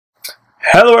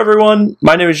Hello everyone,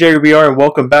 my name is Yeagerbr and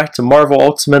welcome back to Marvel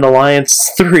Ultimate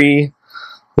Alliance 3,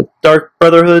 the Dark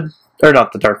Brotherhood, or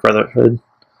not the Dark Brotherhood,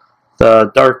 the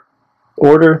Dark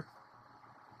Order,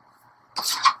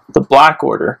 the Black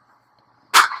Order.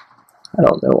 I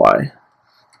don't know why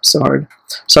it's so hard.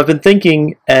 So I've been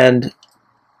thinking, and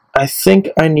I think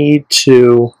I need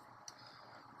to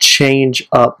change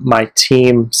up my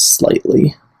team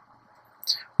slightly.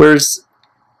 Whereas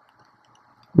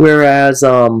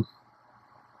the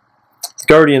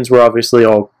Guardians were obviously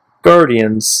all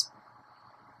Guardians,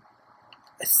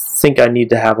 I think I need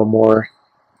to have a more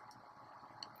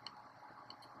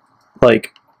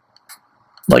like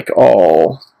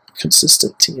all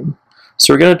consistent team.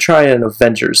 So we're gonna try an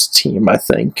Avengers team, I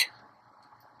think.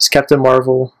 Is Captain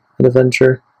Marvel an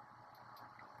Avenger?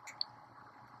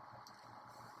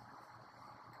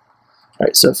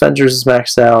 Alright, so Avengers is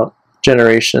maxed out.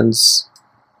 Generations.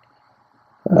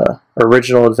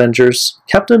 Original Avengers.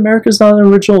 Captain America's not an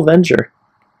original Avenger.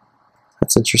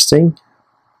 That's interesting.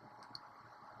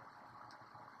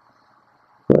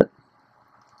 But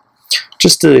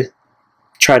just to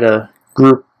try to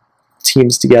group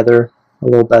teams together a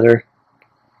little better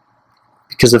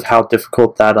because of how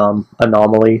difficult that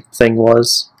anomaly thing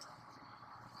was.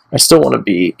 I still want to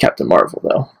be Captain Marvel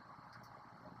though.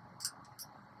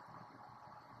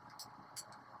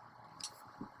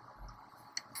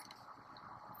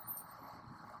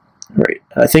 Right,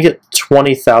 I think at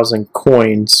 20,000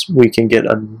 coins we can get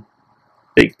a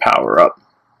big power up.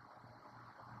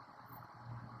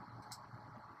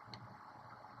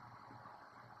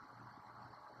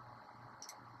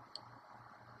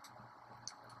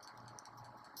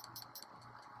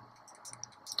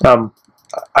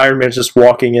 Iron Man's just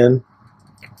walking in.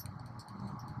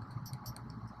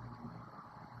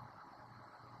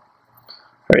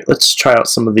 Alright, let's try out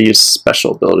some of these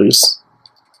special abilities.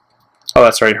 Oh,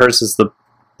 that's right. Hers is the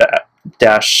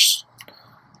dash.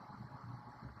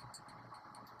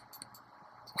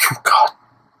 Oh, God.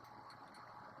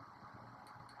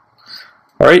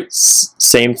 Alright,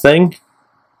 same thing.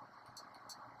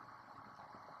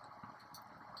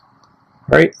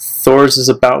 Alright, Thor's is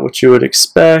about what you would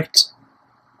expect.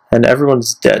 And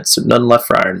everyone's dead, so none left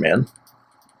for Iron Man.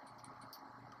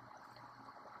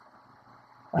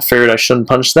 I figured I shouldn't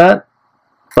punch that,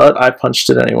 but I punched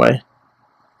it anyway.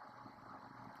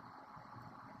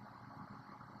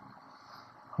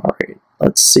 Alright,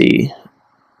 let's see.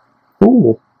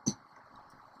 Ooh.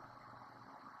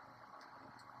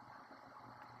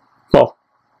 Oh.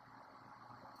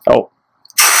 Oh.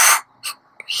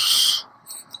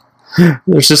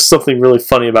 There's just something really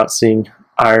funny about seeing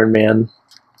Iron Man.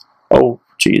 Oh,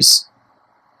 jeez.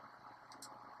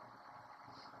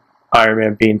 Iron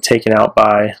Man being taken out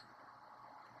by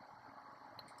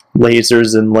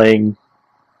lasers and laying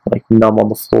like numb on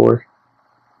the floor.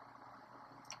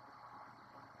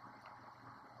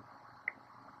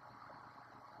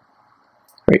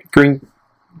 Right, green.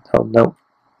 Oh no.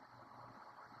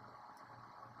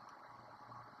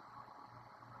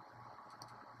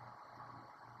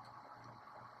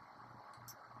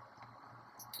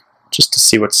 Just to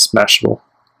see what's smashable.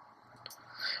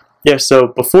 Yeah, so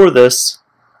before this,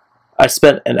 I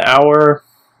spent an hour.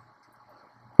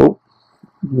 Oh,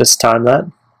 mistimed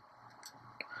that.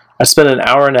 I spent an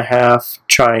hour and a half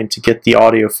trying to get the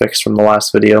audio fixed from the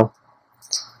last video.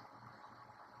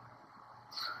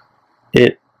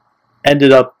 It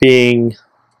ended up being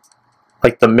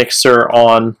like the mixer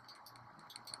on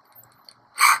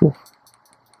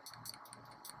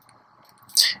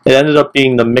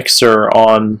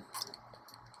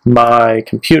my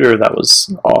computer that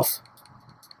was off.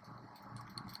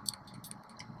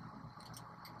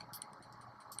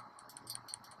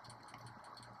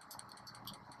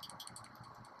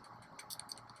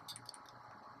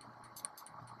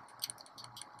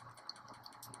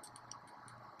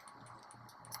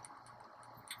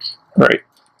 Alright,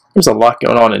 there's a lot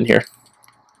going on in here.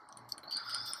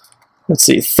 Let's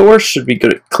see, Thor should be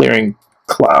good at clearing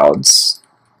clouds.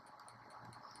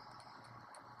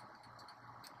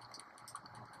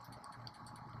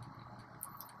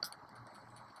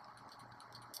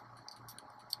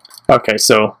 Okay,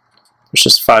 so there's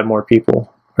just 5 more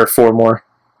people, or 4 more.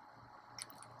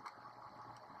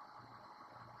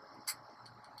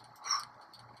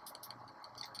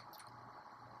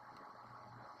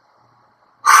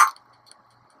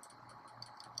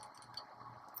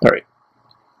 Alright.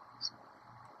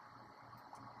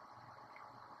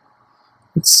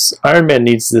 Iron Man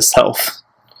needs this health.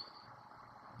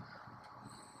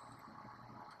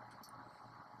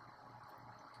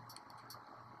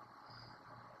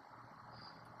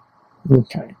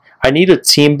 Okay. I need a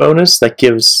team bonus that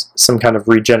gives some kind of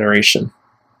regeneration.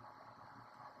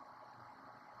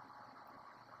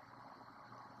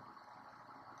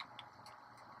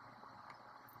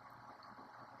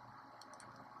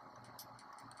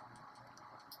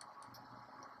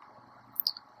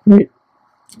 Right.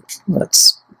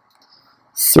 Let's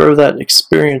throw that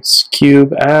experience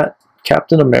cube at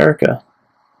Captain America.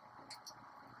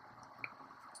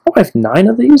 Oh, I have 9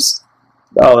 of these?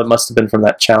 Oh, it must have been from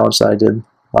that challenge that I did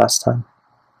last time.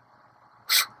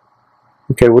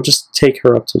 Okay, we'll just take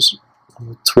her up to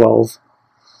level 12.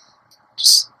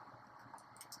 Just...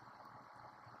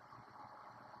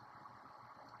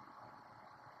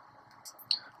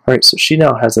 Alright, so she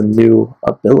now has a new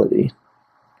ability.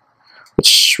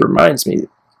 Which reminds me,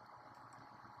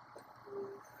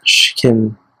 she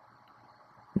can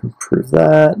improve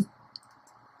that.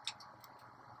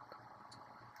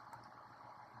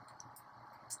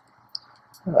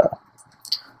 I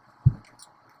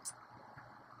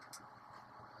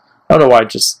don't know why,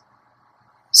 just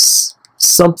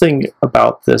something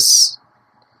about this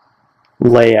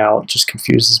layout just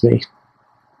confuses me.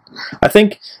 I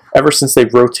think ever since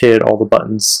they've rotated all the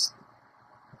buttons,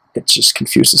 it just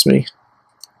confuses me.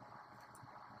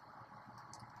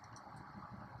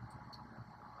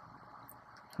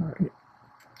 Alright.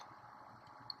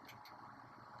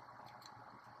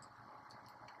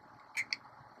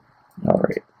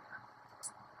 Alright.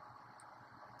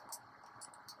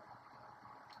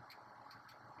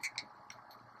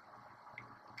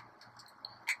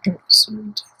 So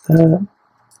do that.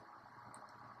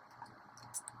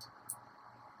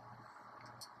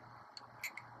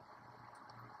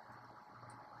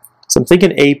 So I'm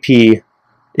thinking AP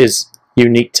is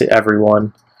unique to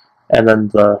everyone, and then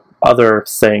the other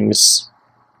things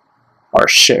are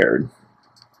shared.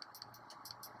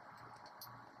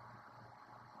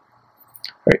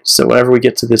 Alright, so whenever we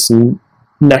get to this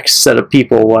next set of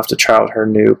people, we'll have to try out her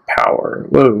new power.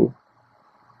 Whoa.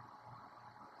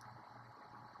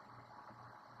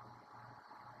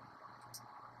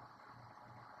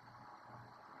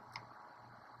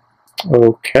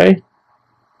 Okay.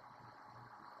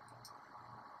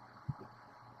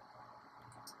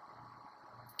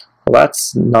 Well,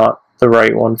 that's not the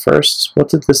right one first. What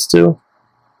did this do?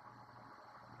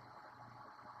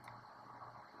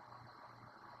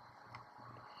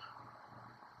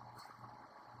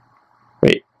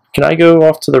 Wait, can I go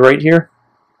off to the right here?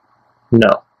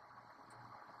 No.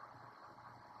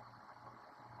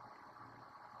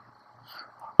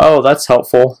 Oh, that's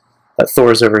helpful. That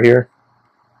Thor's over here.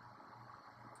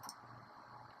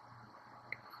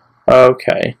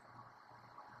 Okay.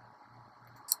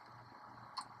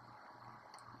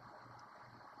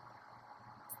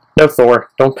 No, Thor,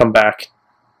 don't come back.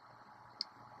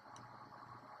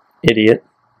 Idiot.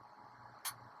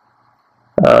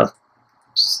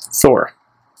 Thor.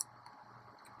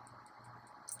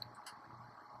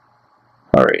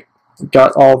 Alright,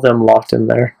 got all of them locked in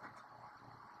there.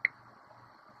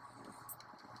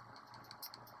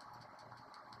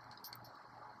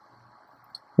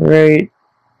 Right.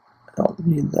 I don't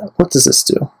need that. What does this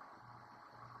do?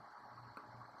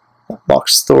 That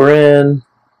locks Thor in.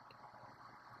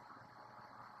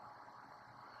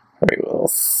 Alright,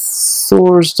 well,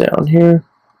 Thor's down here.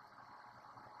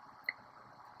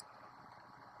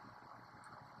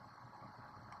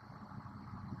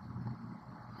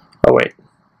 Oh, wait.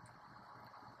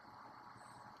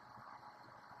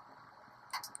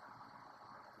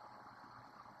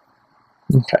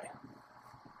 Okay.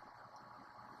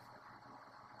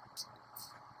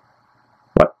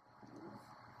 What?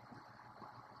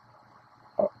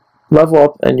 Level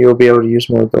up and you'll be able to use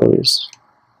more abilities.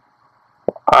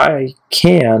 I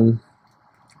can.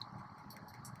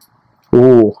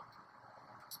 Ooh.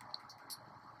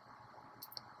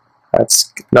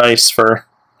 That's nice for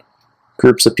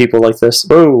groups of people like this.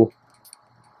 Ooh.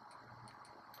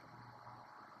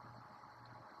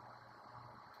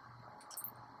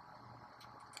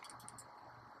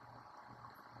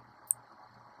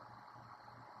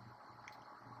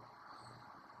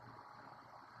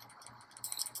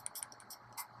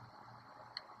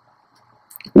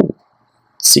 Ooh.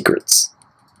 Secrets.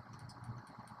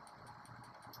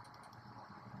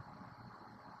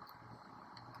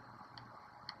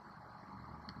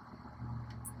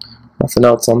 Nothing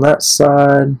else on that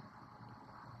side.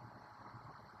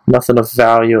 Nothing of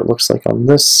value, it looks like, on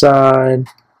this side.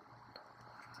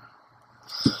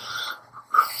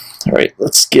 Alright,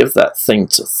 let's give that thing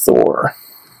to Thor.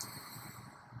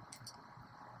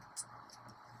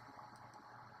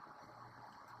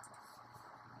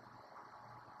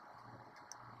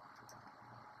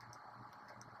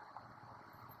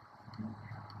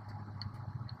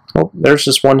 Oh, there's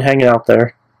just one hanging out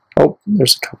there. Oh,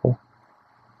 there's a couple.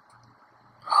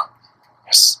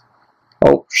 Yes.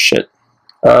 Oh, shit.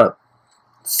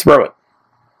 Throw it.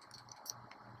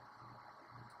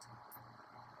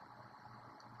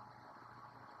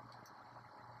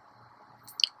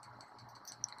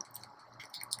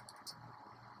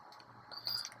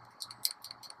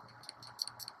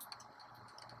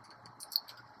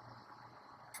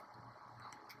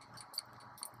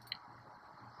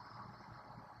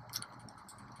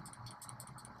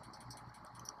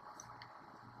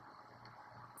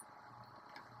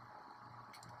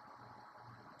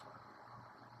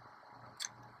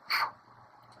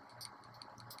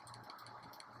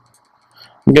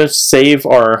 I'm going to save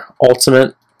our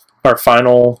ultimate, our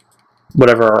final,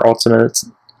 whatever our ultimate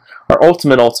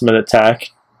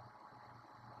attack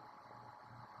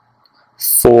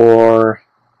for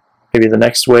maybe the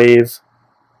next wave.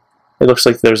 It looks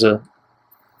like there's a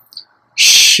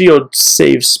shield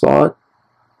save spot.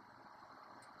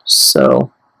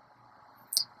 So,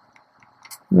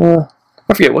 I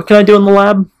forget, what can I do in the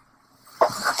lab?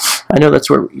 I know that's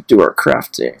where we do our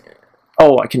crafting.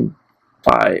 Oh, I can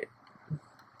buy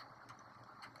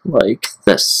like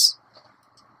this.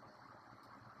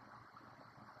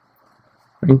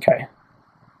 Okay.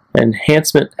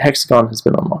 Enhancement hexagon has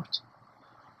been unlocked.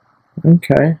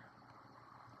 Okay.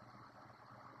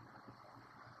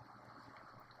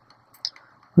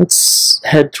 Let's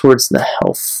head towards the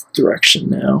health direction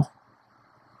now.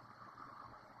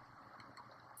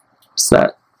 So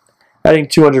that adding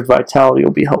 200 vitality will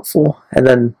be helpful. And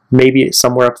then maybe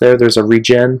somewhere up there there's a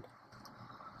regen.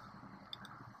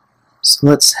 So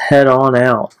let's head on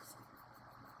out.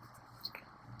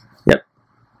 Yep.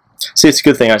 See, it's a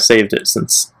good thing I saved it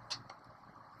since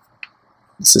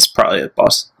this is probably a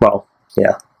boss. Well,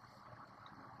 yeah.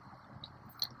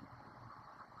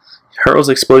 Hurls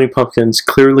exploding pumpkins,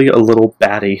 clearly a little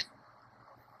batty.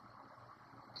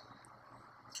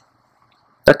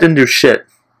 That didn't do shit.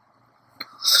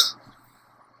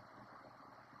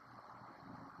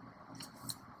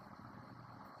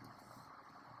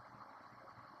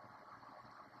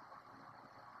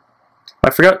 I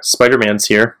forgot Spider-Man's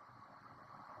here.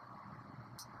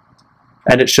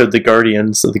 And it showed the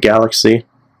Guardians of the Galaxy.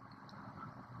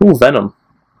 Ooh, Venom.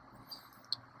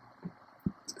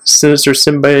 Sinister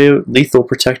Symbiote, Lethal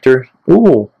Protector.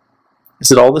 Ooh.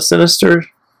 Is it all the Sinister?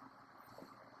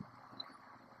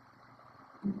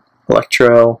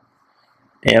 Electro.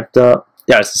 Amped up.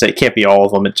 Yeah, I was going to say, it can't be all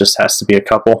of them. It just has to be a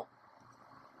couple.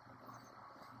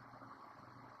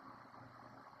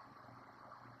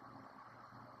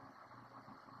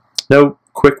 No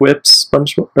quick whips,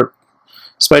 or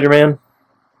Spider-Man.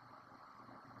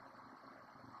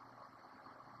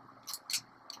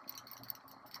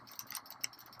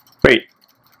 Wait.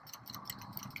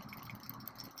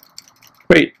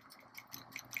 Wait.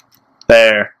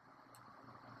 There.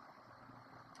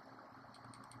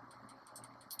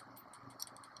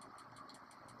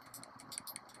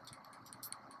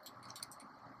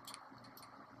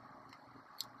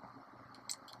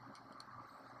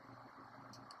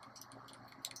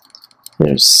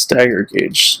 There's stagger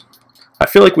gauge. I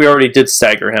feel like we already did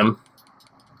stagger him.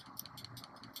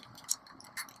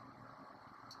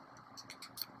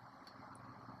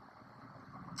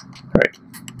 Alright.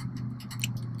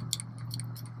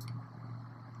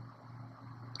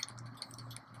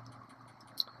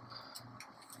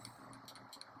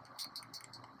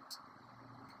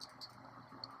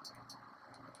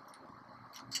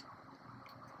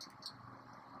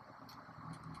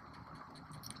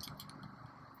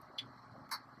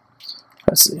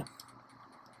 Let's see.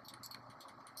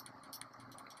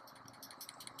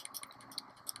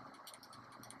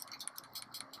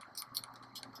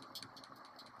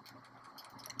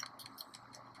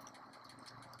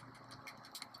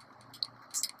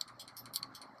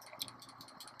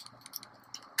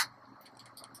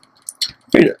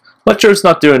 Electro's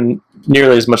not doing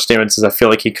nearly as much damage as I feel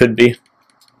like he could be.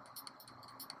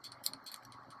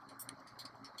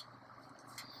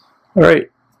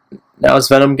 Alright. Now is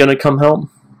Venom gonna come help?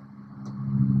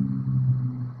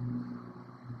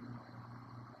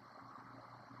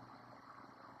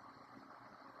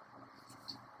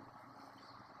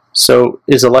 So,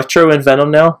 is Electro in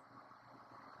Venom now?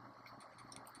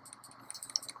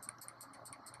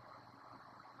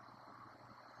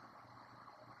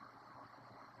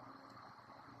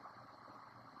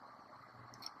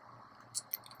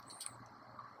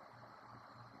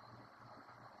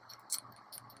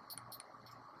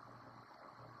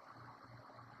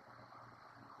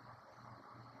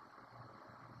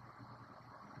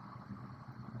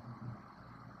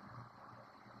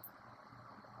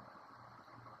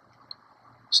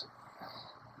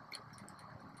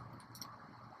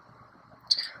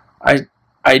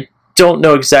 I don't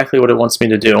know exactly what it wants me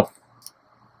to do.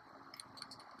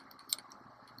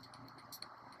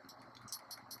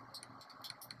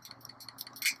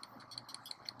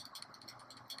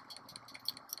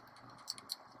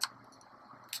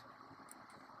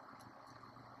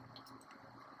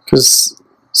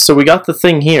 So we got the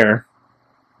thing here.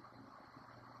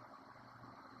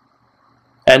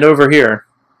 And over here.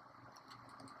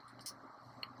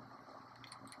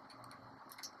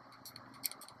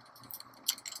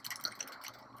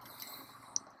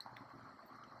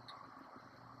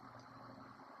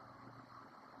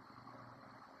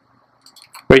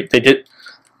 Wait, they did...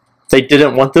 They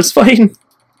didn't want this fight?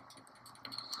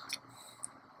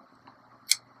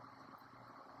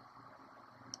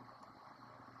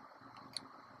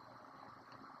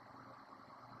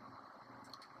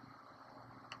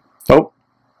 Oh.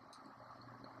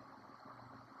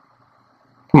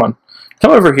 Come on.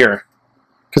 Come over here.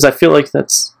 Because I feel like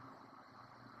that's...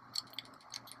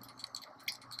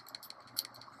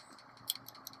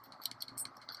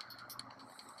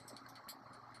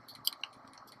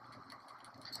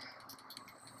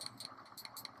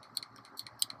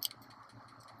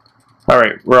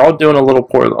 Alright, we're all doing a little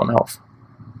poorly on health.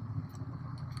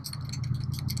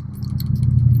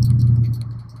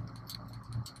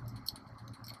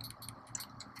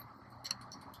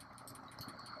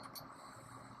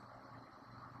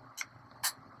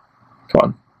 Come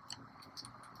on.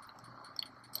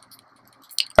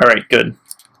 Alright, good.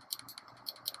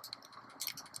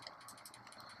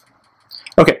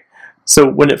 Okay, so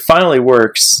when it finally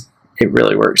works, it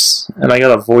really works. And I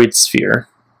got a void sphere.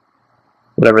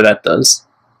 Whatever that does.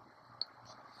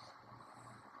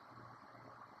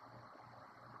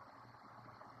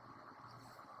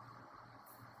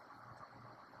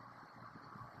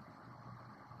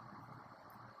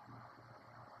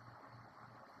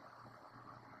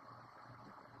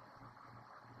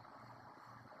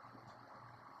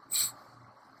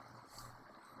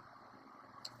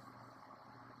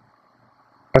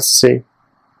 Let's see.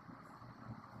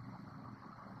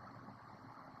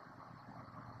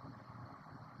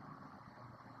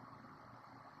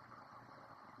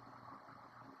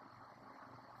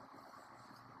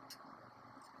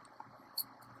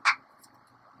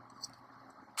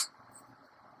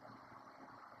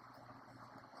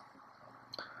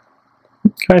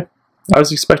 Okay. I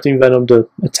was expecting Venom to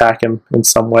attack him in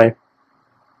some way.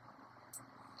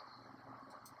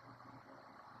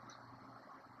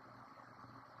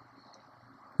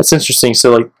 That's interesting.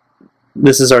 So, like,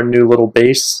 this is our new little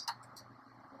base.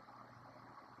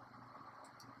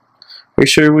 Are you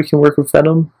sure we can work with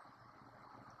Venom?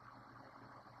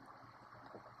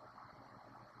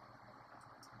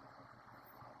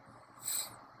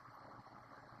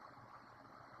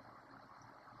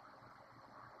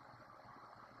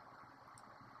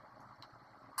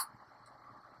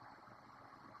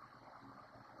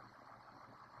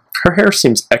 Her hair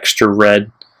seems extra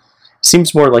red.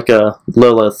 Seems more like a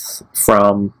Lilith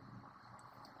from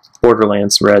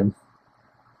Borderlands red.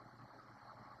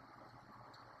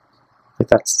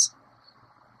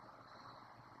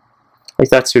 Like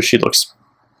that's who she looks.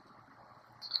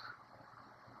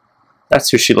 That's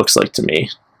who she looks like to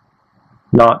me.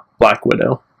 Not Black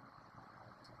Widow.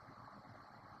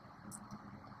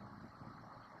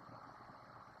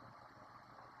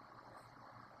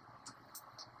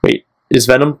 Wait, is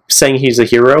Venom saying he's a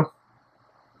hero?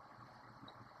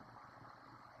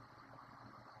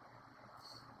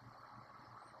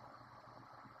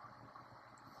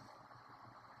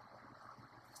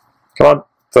 Come on,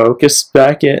 focus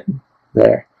back in.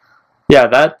 There. Yeah,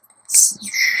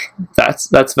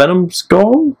 that's Venom's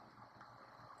goal?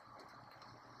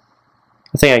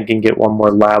 I think I can get one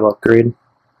more lab upgrade.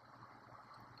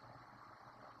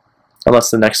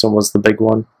 Unless the next one was the big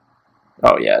one.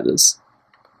 Oh yeah, it is.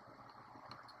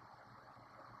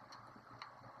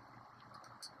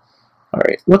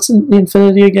 Alright, what's in the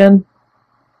Infinity again?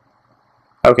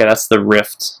 Okay, that's the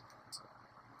Rift.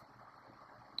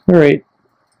 Alright.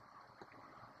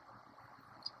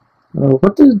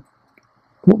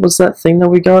 What was that thing that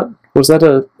we got? Was that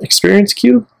a experience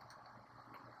cube?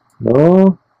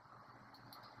 No.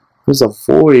 It was a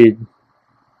void.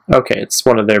 Okay, it's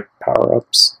one of their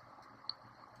power-ups.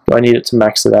 Do I need it to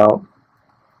max it out?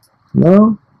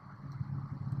 No?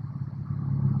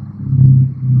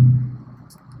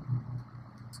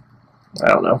 I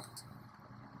don't know.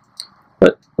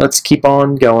 But let's keep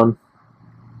on going.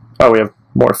 Oh, we have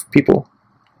more people.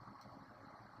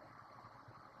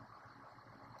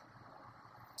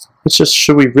 It's just,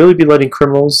 should we really be letting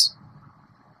criminals?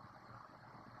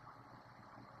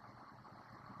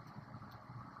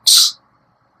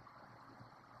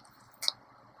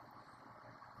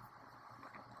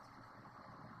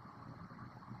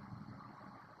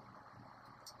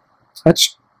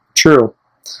 That's true.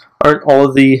 Aren't all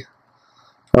of the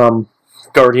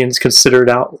Guardians considered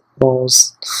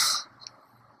outlaws?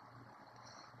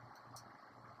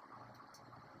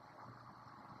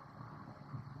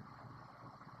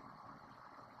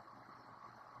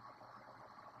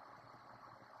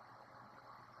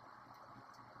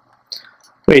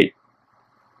 Wait.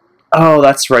 Oh,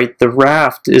 that's right. The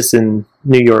Raft is in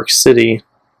New York City.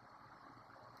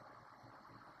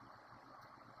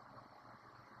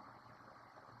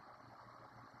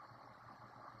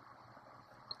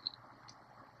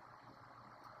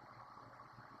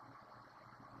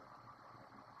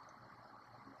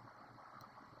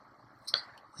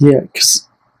 Yeah,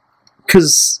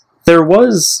 because there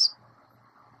was...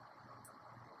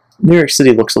 New York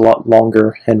City looks a lot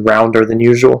longer and rounder than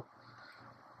usual.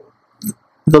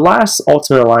 The last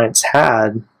Ultimate Alliance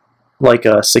had like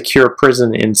a secure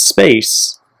prison in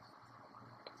space.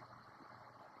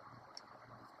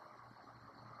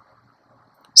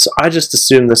 So I just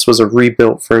assumed this was a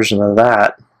rebuilt version of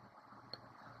that.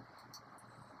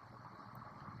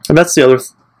 And that's the other...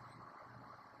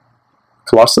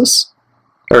 Colossus?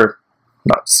 Or,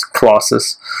 not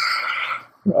Colossus.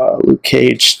 Luke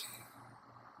Cage.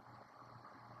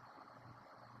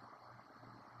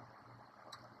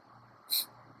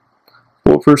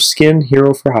 Bulletproof skin,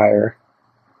 hero for hire.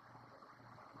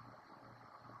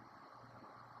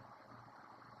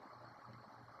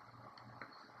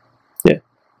 Yeah.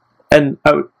 And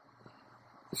I would...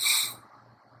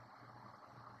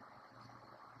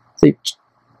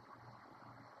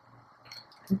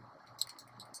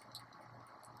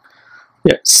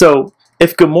 Yeah, so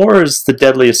if Gamora is the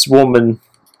deadliest woman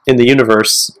in the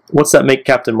universe, what's that make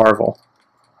Captain Marvel?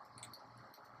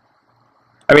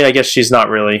 I mean, I guess she's not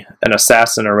really an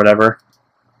assassin or whatever.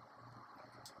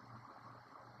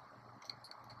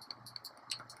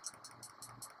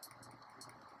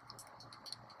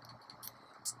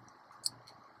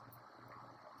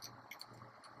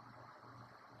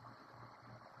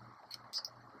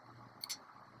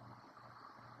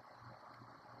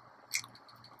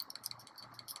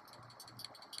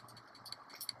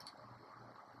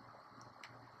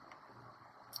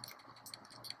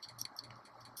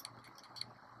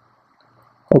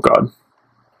 Oh god.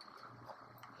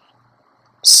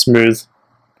 Smooth.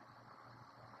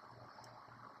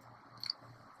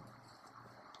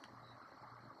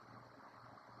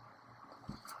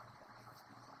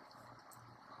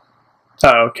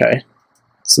 Oh, okay.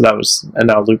 So that was... And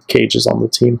now Luke Cage is on the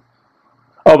team.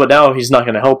 Oh, but now he's not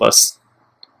going to help us.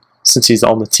 Since he's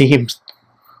on the team.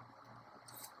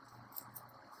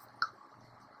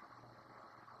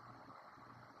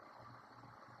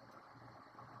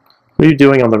 What are you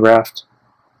doing on the raft?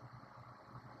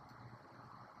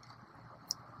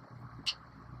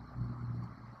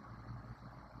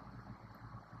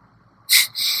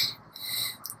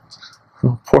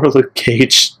 Oh, poor Luke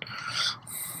Cage.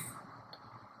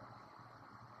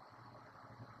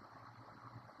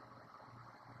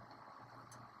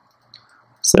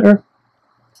 Is there?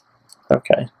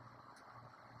 Okay. I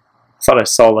thought I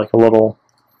saw like a little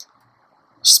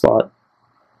spot.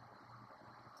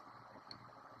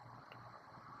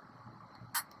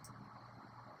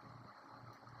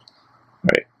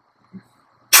 Right.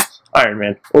 Iron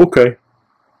Man. Okay.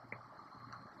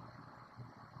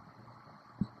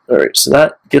 Alright, so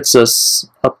that gets us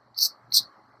up.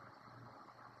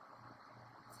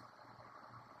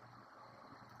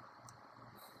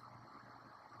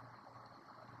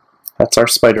 That's our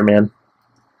Spider-Man.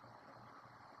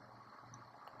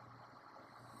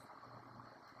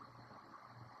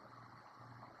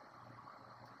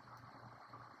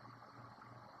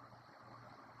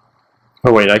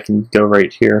 Oh wait, I can go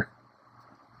right here.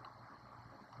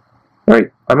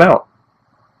 Alright, I'm out.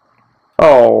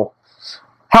 Oh.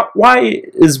 Why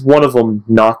is one of them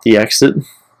not the exit?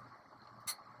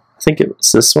 I think it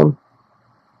was this one.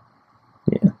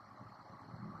 Yeah.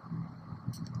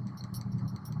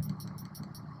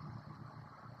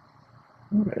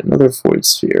 Alright, another void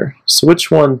sphere. So which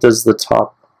one does the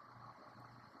top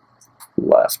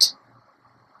left?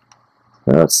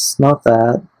 No, it's not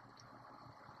that.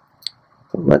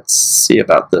 But let's see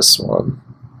about this one.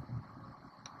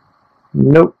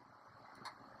 Nope.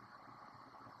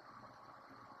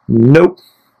 Nope.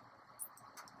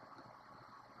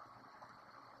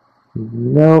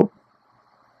 Nope.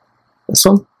 This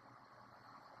one?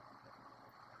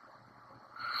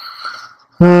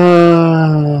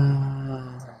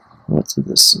 What's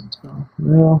this?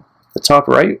 No. The top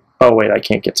right? Oh wait, I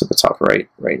can't get to the top right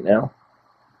now.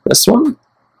 This one?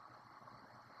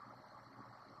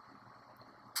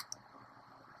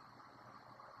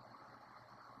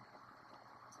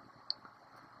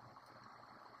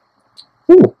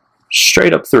 Ooh,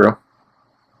 straight up through.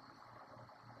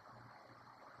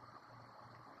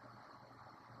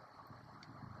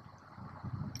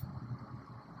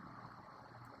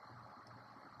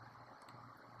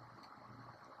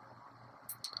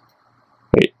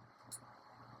 Wait.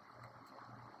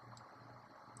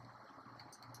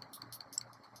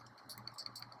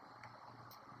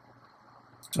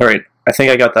 Alright, I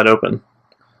think I got that open.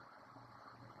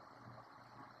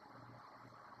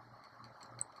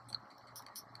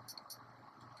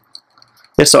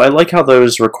 Yeah, so I like how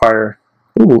those require...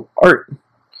 Ooh, art.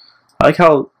 I like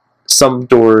how some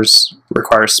doors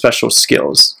require special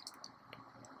skills.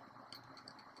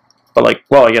 But like,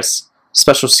 well, I guess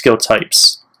special skill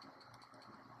types.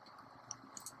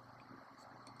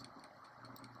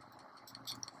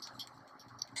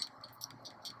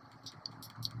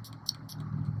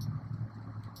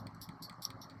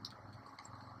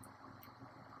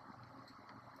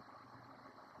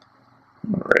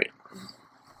 Alright.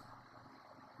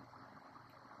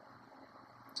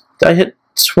 Did I hit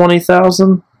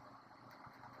 20,000?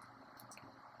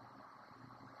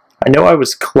 I know I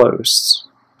was close.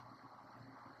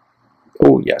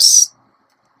 Oh, yes.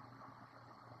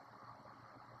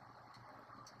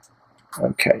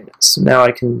 Okay, so now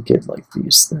I can get like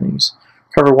these things.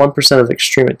 Cover 1% of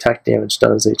extreme attack damage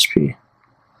done as HP.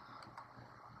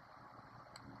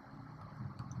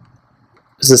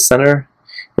 Is the center?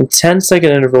 In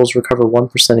 10-second intervals, recover 1%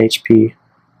 HP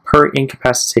per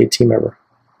incapacitated team member.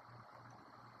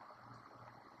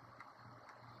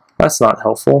 That's not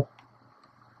helpful.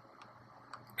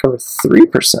 Cover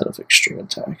 3% of extreme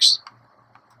attacks.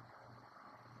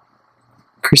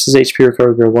 Increases HP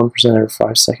recovery by 1% every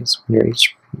 5 seconds when your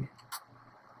HP.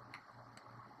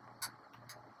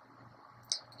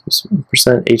 Gives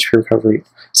 1% HP recovery.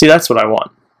 See, that's what I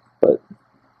want, but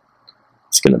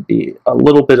it's going to be a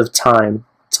little bit of time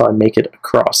until I make it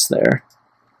across there.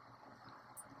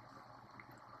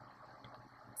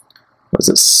 Was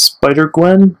it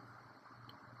Spider-Gwen?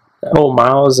 Oh,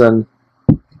 Miles and...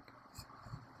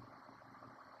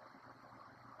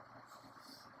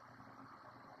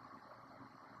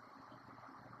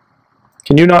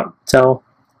 Can you not tell?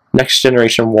 Next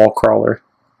generation wall crawler.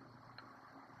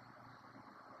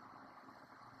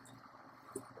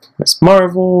 Miss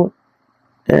Marvel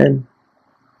and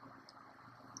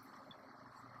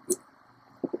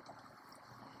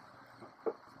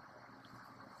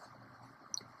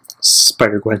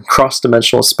Spider-Gwen,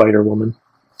 cross-dimensional Spider-Woman.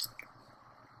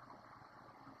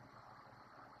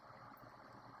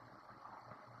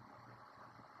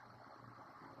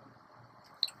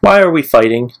 Why are we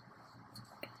fighting?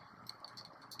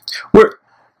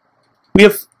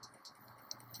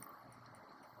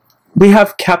 We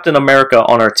have Captain America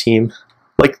on our team,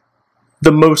 like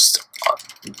the most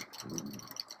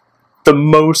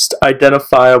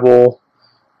identifiable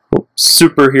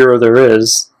superhero there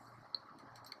is.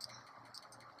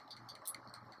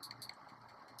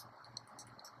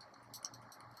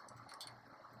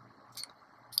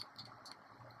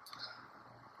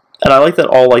 And I like that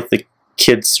all like the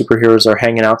kids superheroes are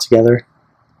hanging out together.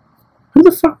 Who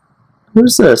the fuck?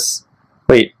 Who's this?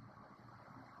 Wait.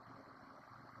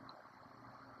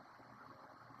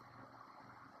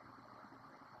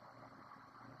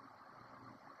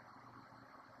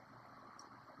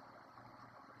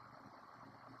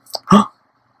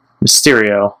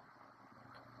 Mysterio.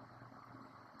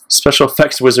 Special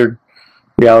effects wizard.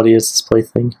 Reality is this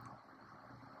plaything.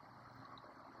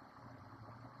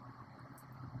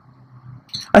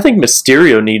 I think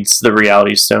Mysterio needs the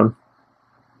reality stone.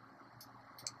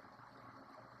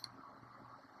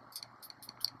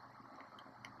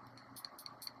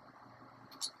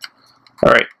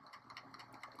 Alright.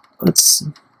 Let's...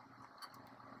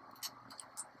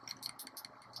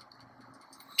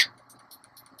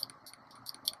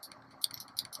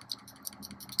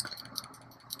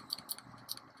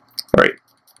 Alright.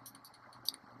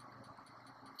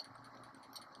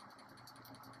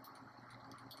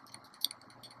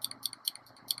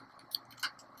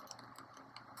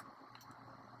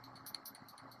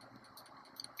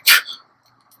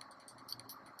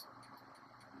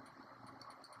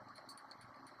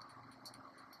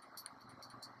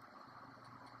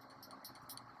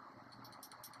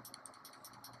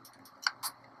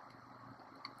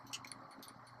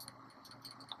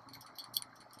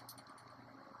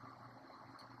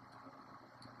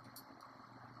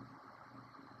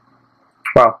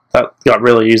 Wow, that got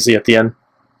really easy at the end.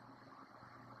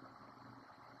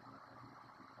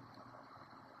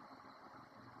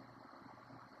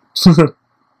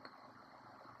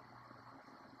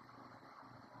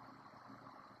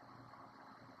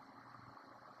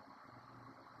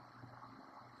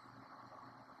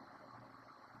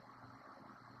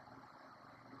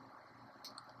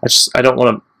 I don't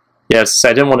want to, yes,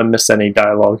 I didn't want to miss any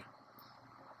dialogue.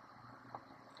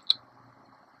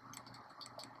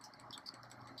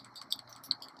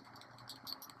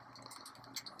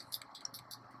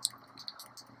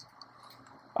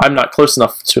 I'm not close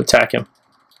enough to attack him.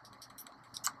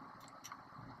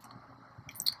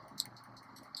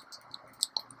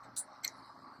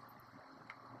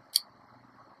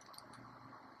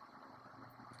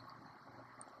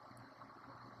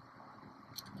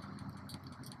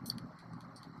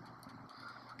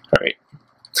 Alright.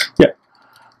 Yeah.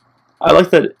 I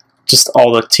like that Just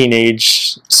all the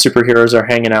teenage superheroes are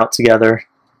hanging out together,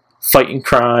 fighting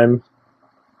crime.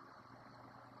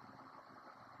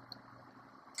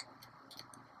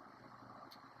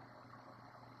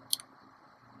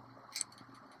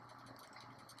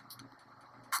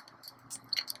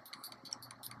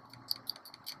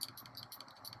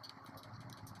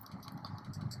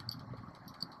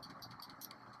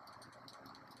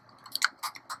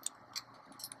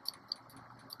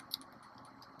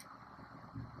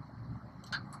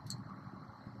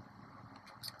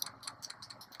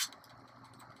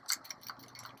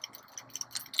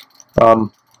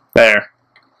 There.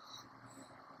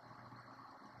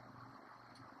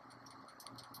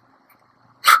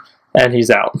 And he's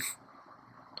out.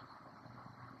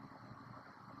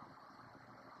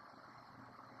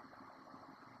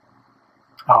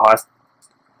 Oh, I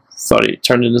thought he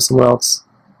turned into someone else.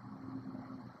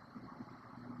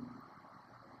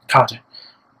 God,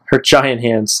 her giant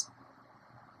hands.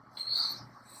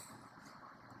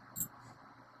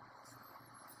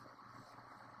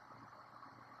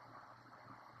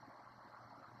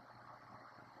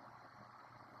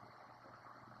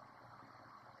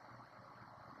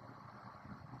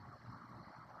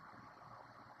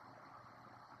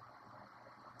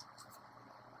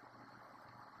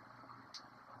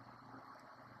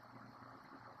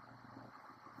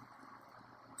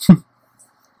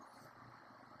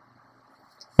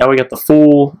 Now we got the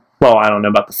full, well, I don't know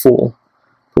about the full,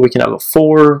 but we can have a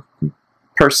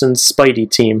 4-person Spidey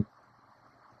team.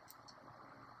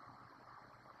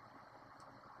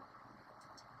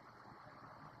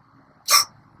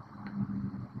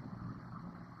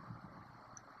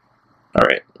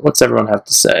 Alright, what's everyone have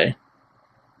to say?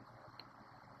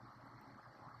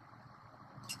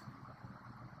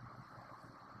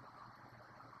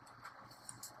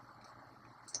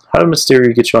 How did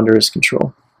Mysterio get you under his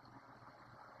control?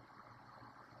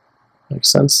 Makes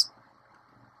sense.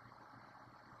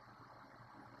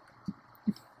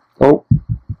 Oh.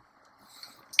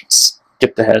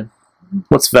 Skip ahead.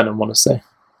 What's Venom want to say?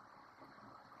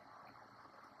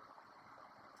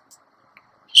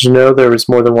 Did you know there was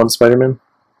more than one Spider-Man?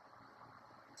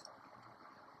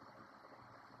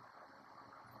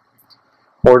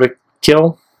 Or to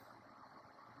kill?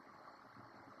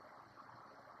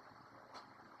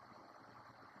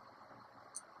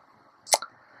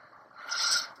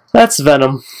 That's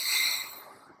Venom.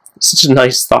 Such a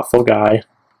nice, thoughtful guy.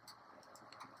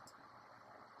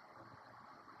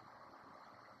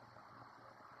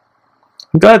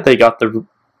 I'm glad they got the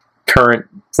current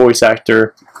voice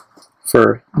actor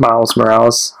for Miles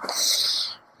Morales.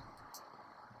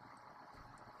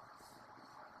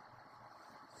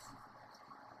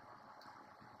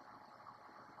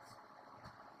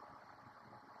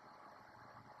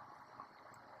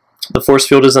 The force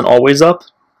field isn't always up.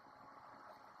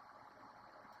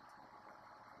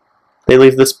 They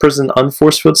leave this prison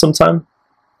unforce field sometime.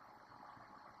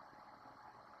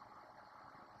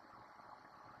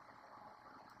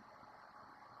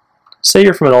 Say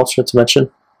you're from an alternate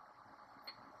dimension.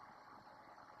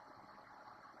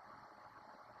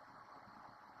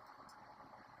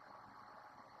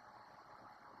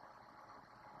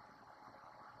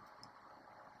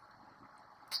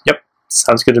 Yep,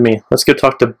 sounds good to me. Let's go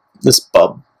talk to this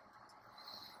bub.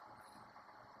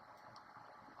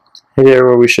 Hey there,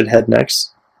 where we should head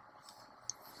next.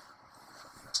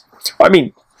 I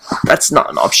mean, that's not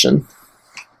an option.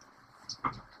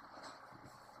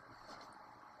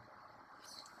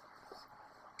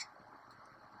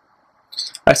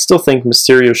 I still think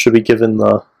Mysterio should be given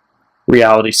the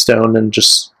Reality Stone and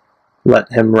just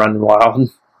let him run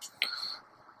wild.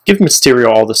 Give Mysterio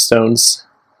all the stones.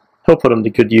 He'll put them to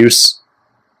good use.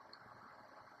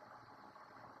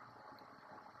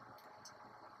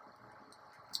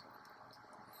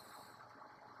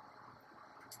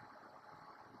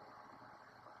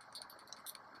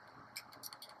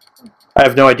 I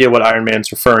have no idea what Iron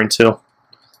Man's referring to.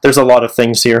 There's a lot of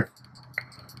things here.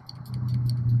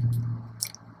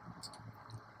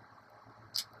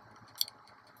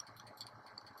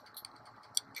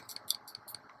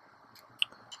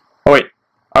 Oh wait,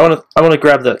 I wanna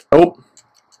grab the. Oh,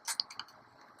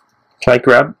 can I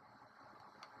grab?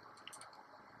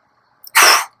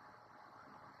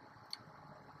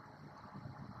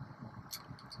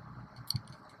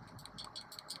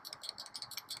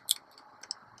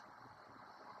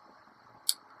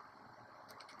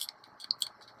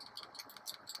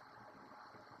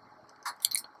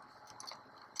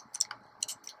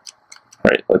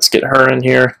 Alright, let's get her in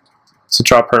here. So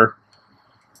drop her.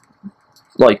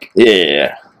 Like,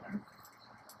 yeah.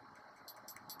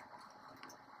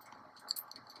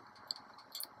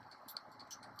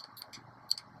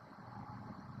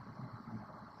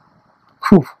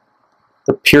 Whew.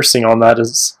 The piercing on that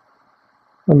is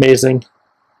amazing.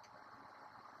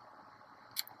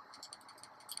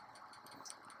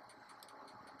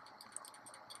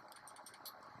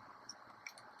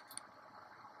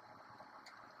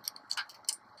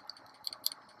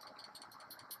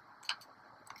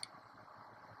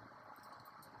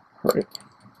 All right.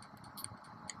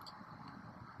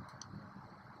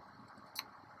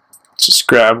 Just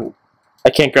grab. I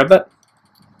can't grab that.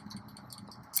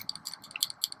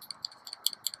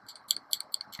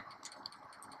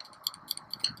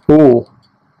 Ooh.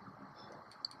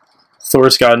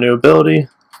 Thor's got a new ability.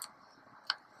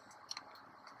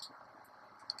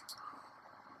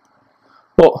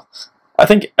 Well, I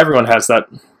think everyone has that.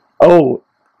 Oh,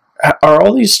 are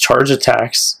all these charge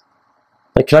attacks?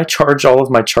 Like, can I charge all of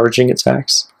my charging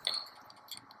attacks?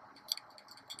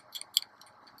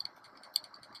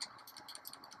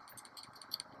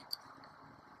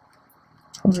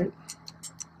 All right.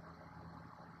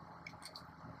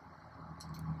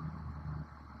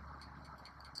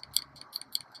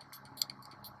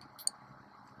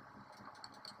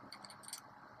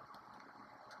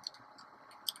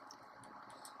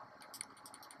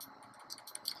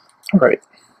 All right.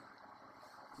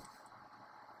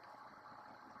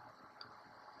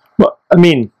 Well, I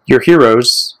mean, your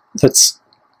heroes, it's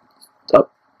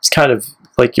kind of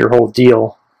like your whole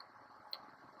deal.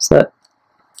 Is that...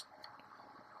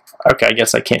 Okay, I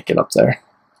guess I can't get up there.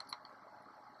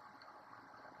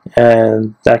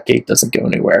 And that gate doesn't go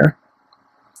anywhere.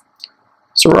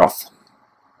 So we're off.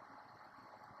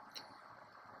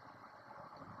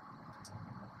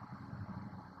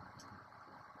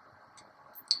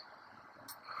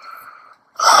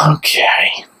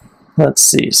 Okay. Let's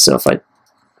see. So if I...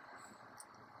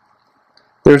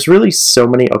 There's really so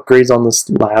many upgrades on this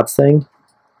lab thing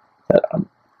that I'm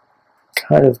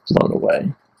kind of blown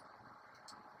away.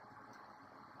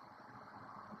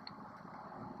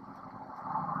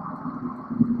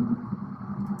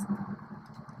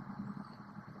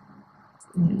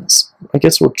 Yes. I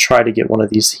guess we'll try to get one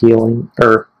of these healing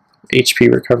or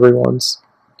HP recovery ones.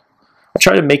 I'll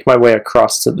try to make my way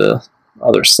across to the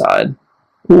other side.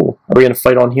 Ooh, are we going to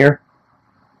fight on here?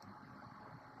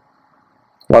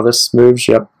 While this moves,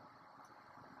 yep.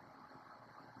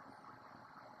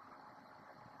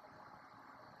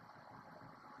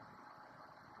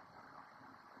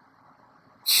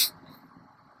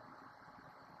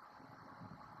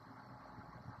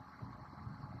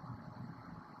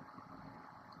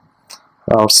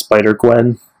 Oh,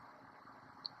 spider-gwen.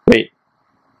 Wait.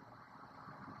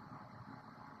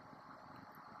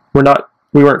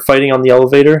 We weren't fighting on the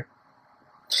elevator?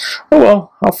 Oh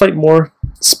well, I'll fight more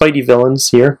Spidey villains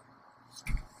here.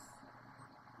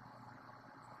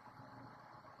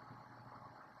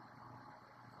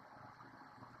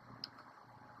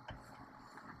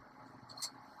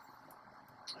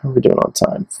 How are we doing on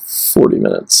time? 40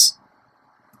 minutes.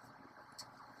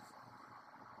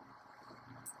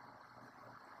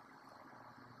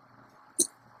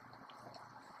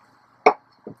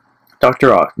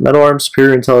 Dr. Ock, Metal Arm,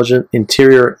 Superior Intelligent,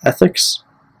 Interior Ethics.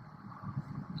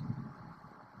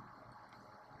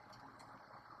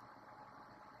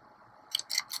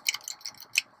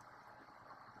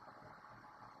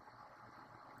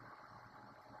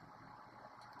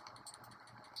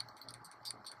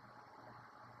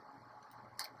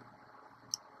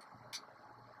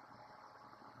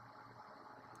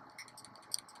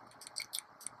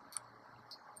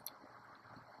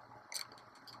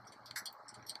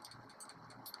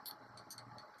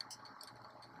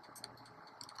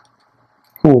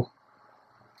 Ooh.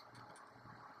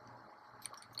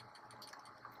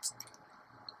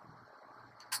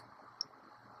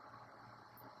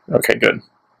 Okay, good.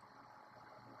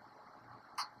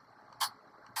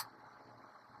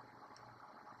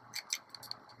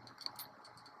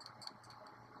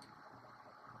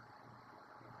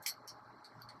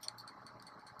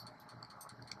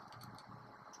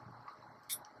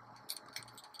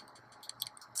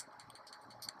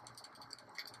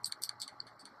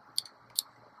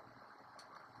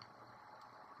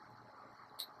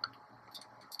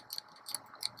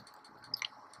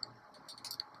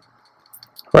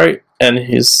 Right, and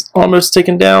he's almost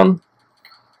taken down.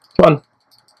 Come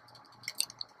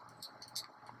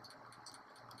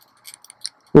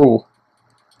on. Ooh.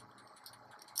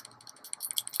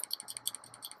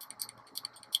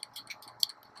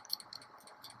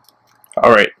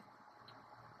 Alright.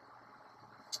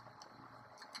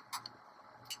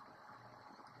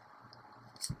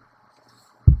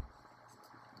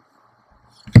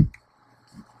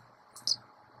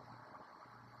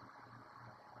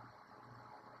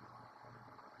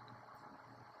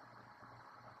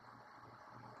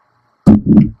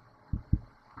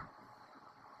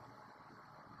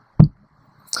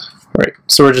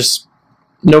 So we're just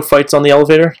no fights on the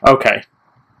elevator? Okay.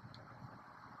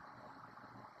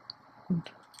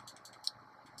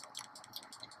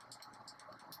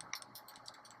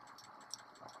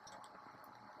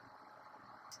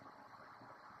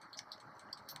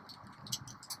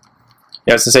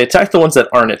 Yeah, I was gonna say, attack the ones that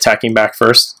aren't attacking back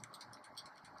first.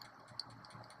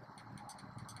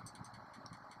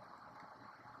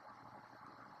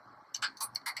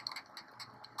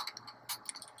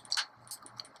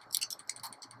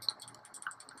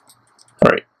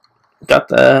 Alright, got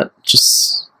that.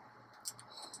 Just...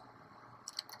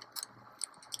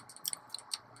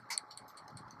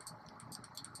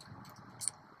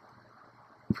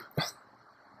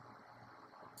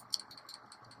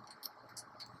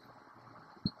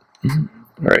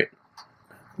 Alright.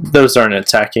 Those aren't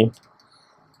attacking.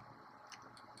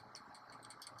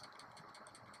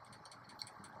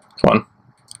 Come on.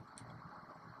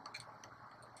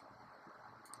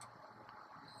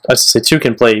 I was gonna say, 2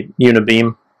 can play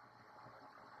Unibeam.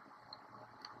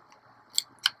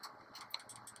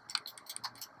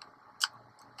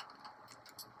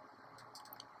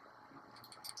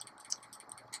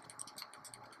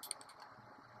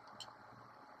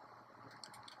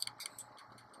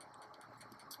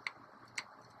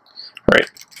 Alright.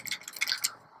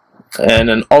 And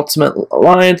an Ultimate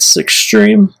Alliance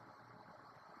Extreme.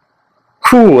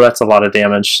 Whew, that's a lot of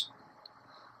damage.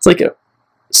 It's like a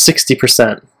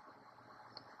 60%.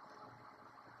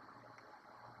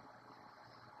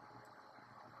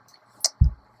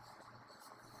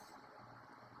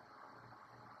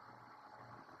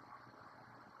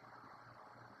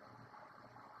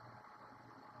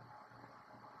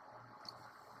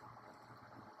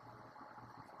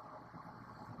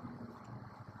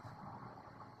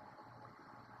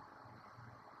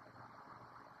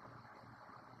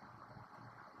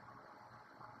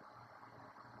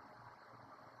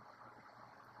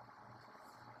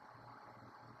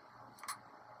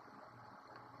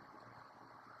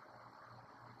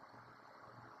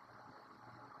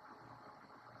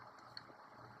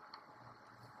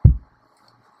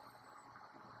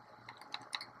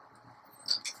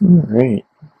 Alright.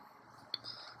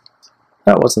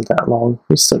 That wasn't that long.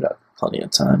 We still got plenty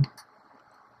of time.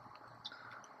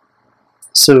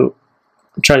 So,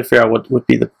 I'm trying to figure out what would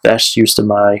be the best use of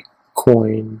my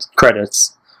coins,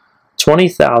 credits.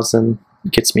 20,000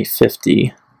 gets me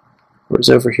 50. Whereas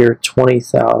over here,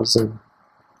 20,000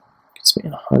 gets me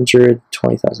 100.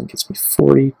 20,000 gets me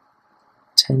 40.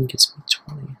 10 gets me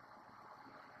 20.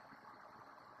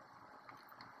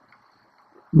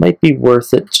 Might be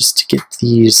worth it just to get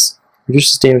these.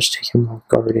 Reduces damage taken while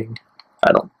guarding.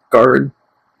 I don't guard.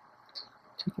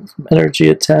 Taken from energy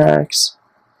attacks.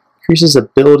 Increases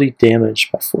ability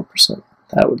damage by 4%.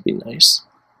 That would be nice.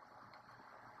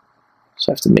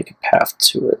 So I have to make a path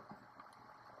to it.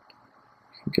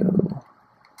 Go.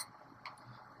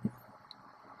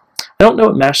 I don't know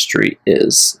what Mastery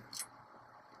is.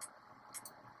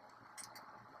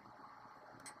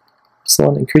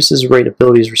 Salon increases rate,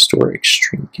 abilities restore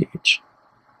extreme gauge.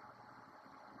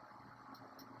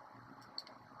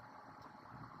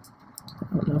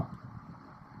 I don't know.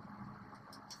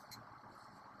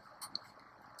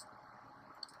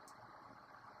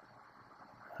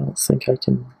 I don't think I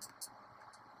can.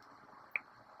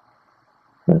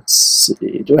 Let's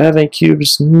see. Do I have any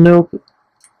cubes? Nope.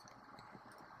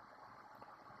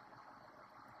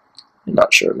 I'm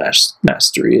not sure what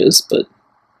Mastery is, but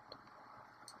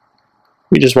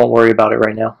we just won't worry about it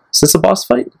right now. Is this a boss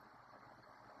fight?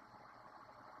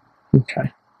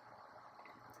 Okay.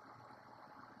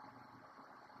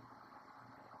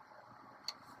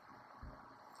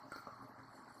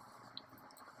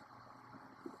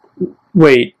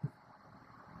 Wait.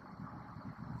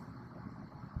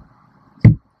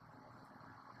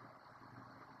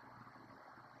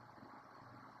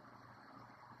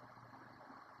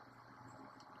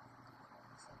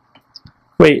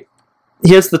 Wait.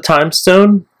 He has the time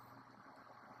stone?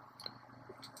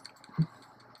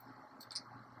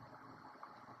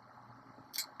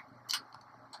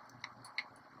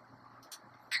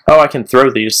 Oh, I can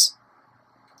throw these.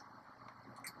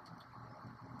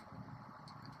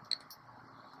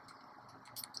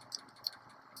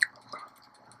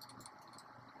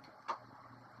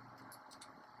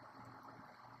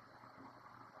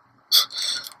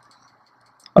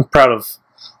 I'm proud of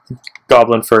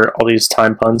Goblin for all these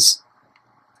time puns.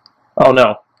 Oh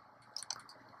no.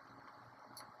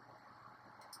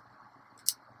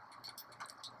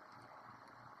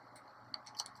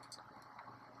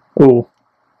 Ooh.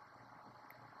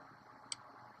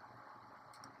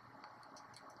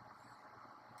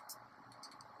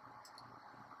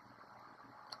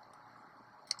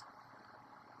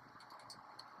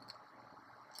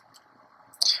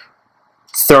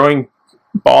 throwing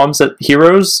bombs at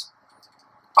heroes.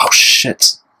 Oh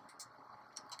shit.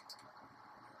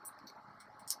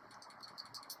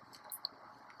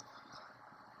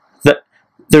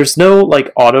 There's no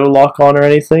like auto lock on or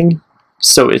anything,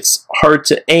 so it's hard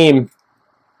to aim.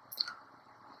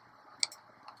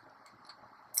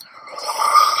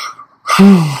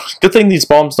 Good thing these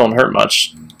bombs don't hurt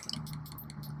much.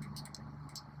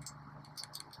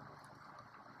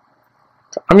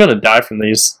 I'm gonna die from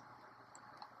these.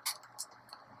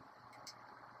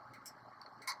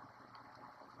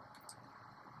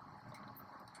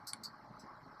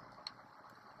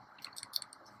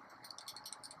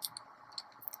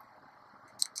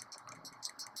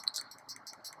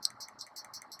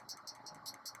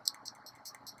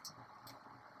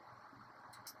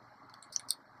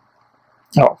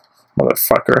 Oh,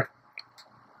 motherfucker.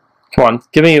 Come on,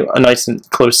 give me a nice and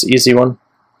close, easy one.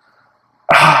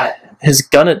 Ah, his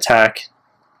gun attack.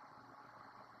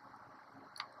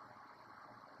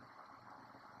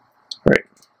 Right.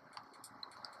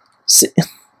 See.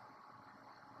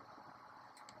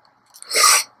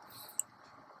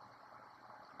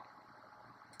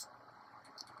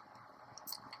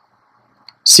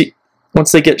 See,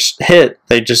 once they get hit,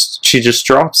 she just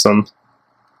drops them.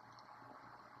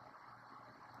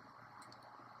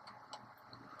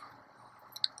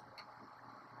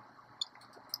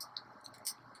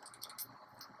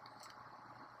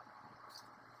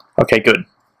 Okay, good.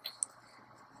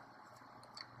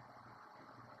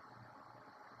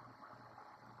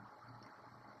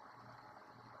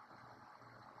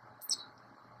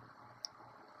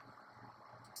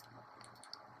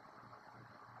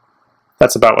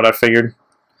 That's about what I figured.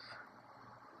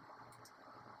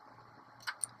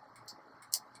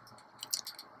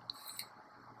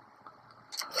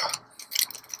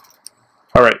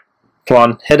 Alright, come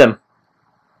on, hit him.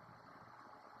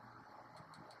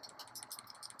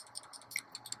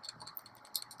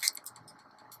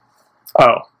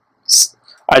 Oh,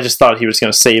 I just thought he was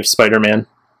going to save Spider-Man.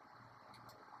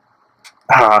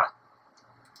 Ah.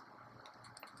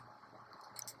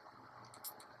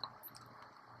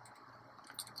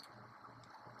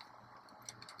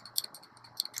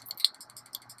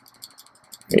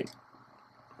 Wait.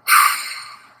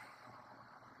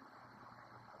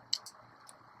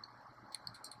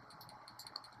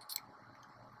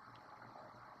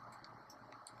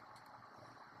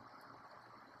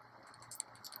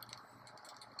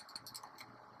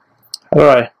 How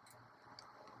do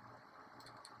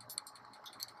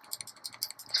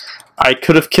I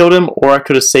could have killed him, or I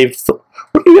could have saved... What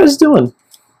are you guys doing?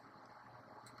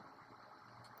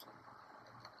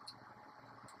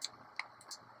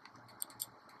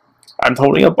 I'm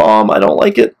holding a bomb. I don't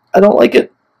like it. I don't like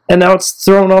it. And now it's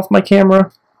thrown off my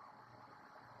camera.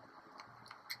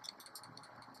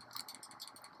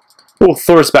 Oh,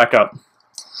 Thor's back up.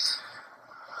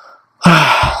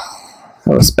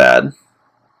 That was bad.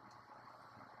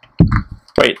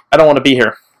 Wait, I don't want to be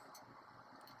here.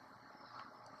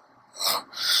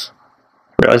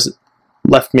 Realize it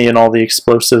left me in all the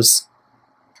explosives.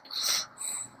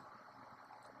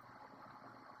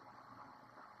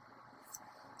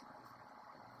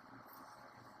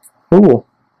 Ooh.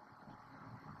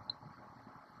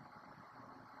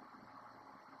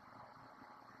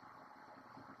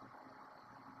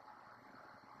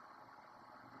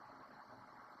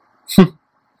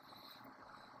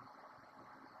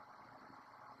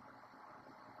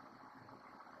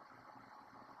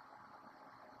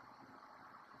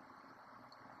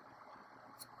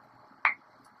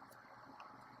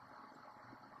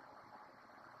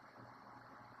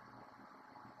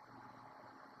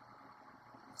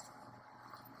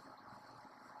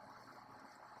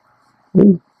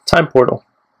 Ooh, time portal.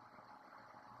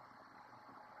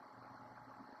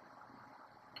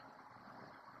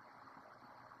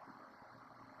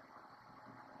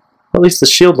 At least the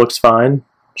shield looks fine.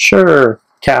 Sure,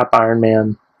 Cap, Iron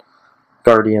Man,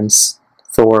 Guardians,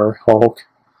 Thor, Hulk.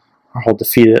 Or Hulk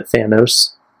defeated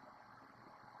Thanos.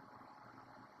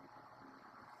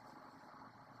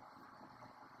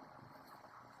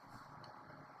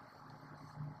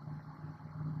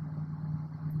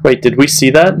 Wait, did we see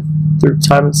that through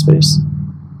time and space?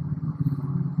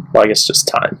 Well, I guess just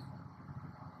time.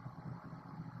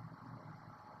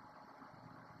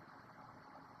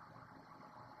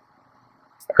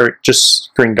 Or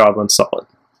just Green Goblin saw it.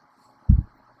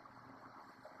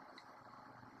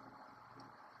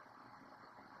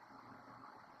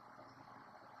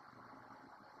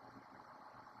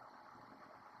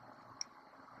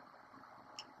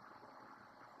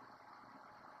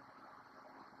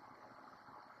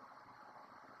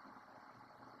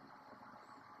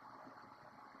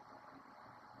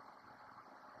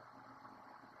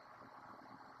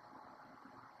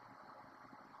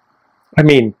 I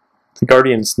mean, the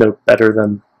Guardians know better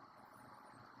than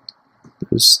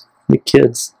the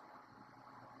kids.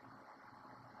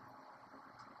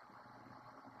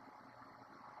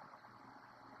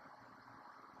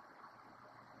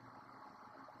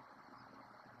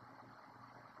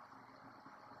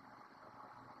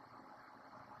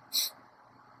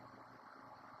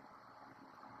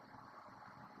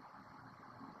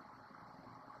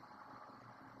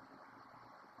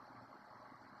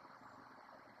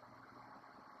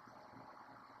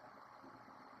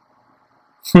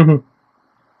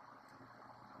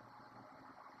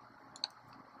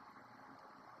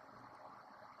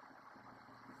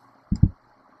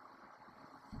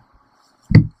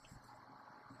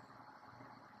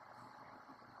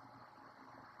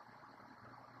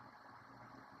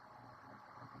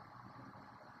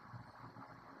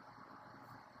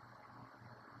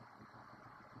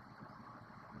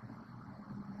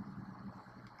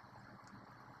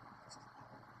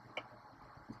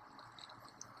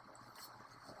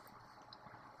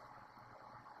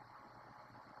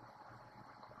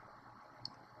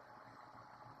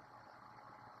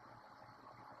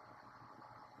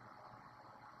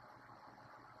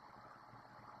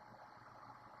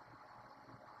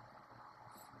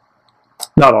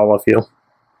 Not all of you.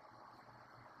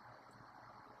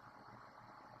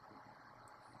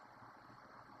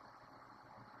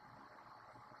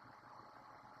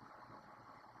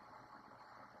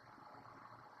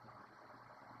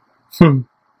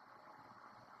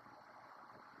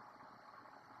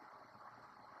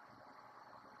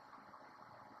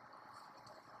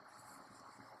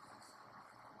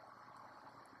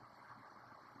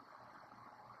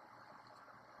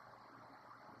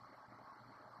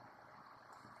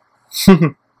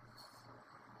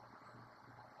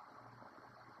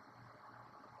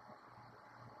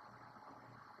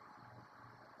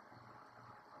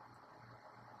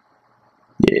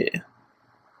 Yeah.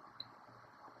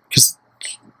 Because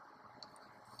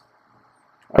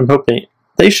I'm hoping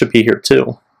they should be here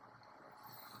too.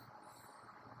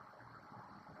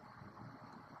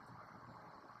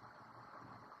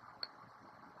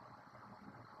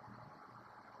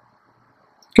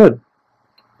 Good.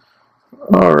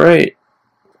 Alright.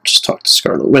 Just talk to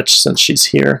Scarlet Witch since she's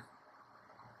here.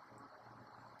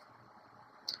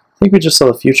 I think we just saw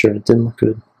the future. It didn't look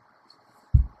good.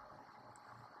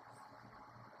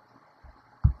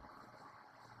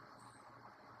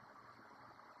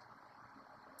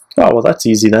 Oh, well, that's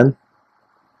easy then.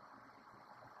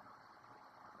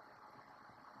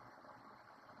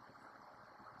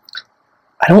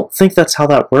 I don't think that's how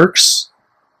that works.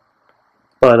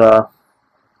 But,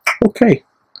 okay.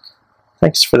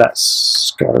 Thanks for that,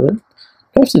 Scarlet. Do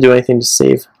I have to do anything to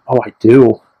save? Oh, I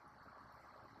do.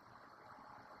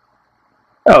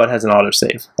 Oh, it has an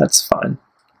autosave. That's fine.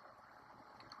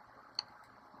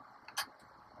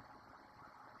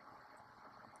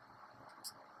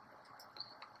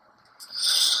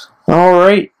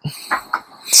 Alright.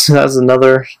 So that's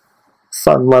another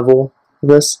fun level of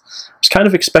this. I was kind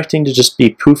of expecting to just be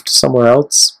poofed somewhere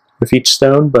else with each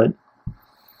stone, but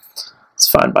it's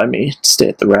fine by me to stay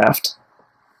at the raft.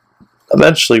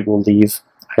 Eventually we'll leave,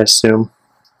 I assume,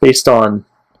 based on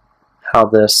how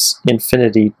this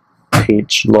infinity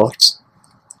page looked.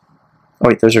 Oh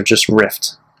wait, those are just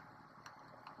rift.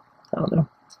 I don't know.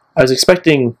 I was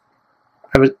expecting...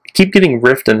 I would keep getting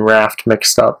rift and raft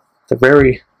mixed up. They're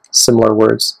very similar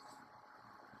words.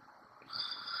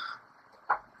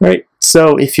 Right,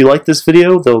 so if you like this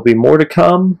video, there will be more to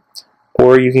come,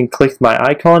 or you can click my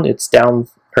icon. It's down,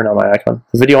 or not my icon,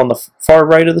 the video on the far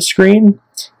right of the screen.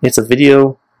 It's a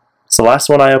video, it's the last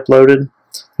one I uploaded.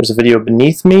 There's a video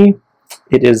beneath me.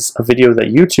 It is a video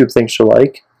that YouTube thinks you'll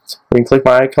like. You can click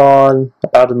my icon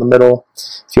about in the middle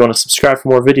if you want to subscribe for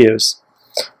more videos.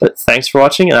 But thanks for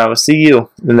watching, and I will see you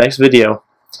in the next video.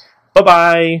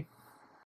 Bye-bye!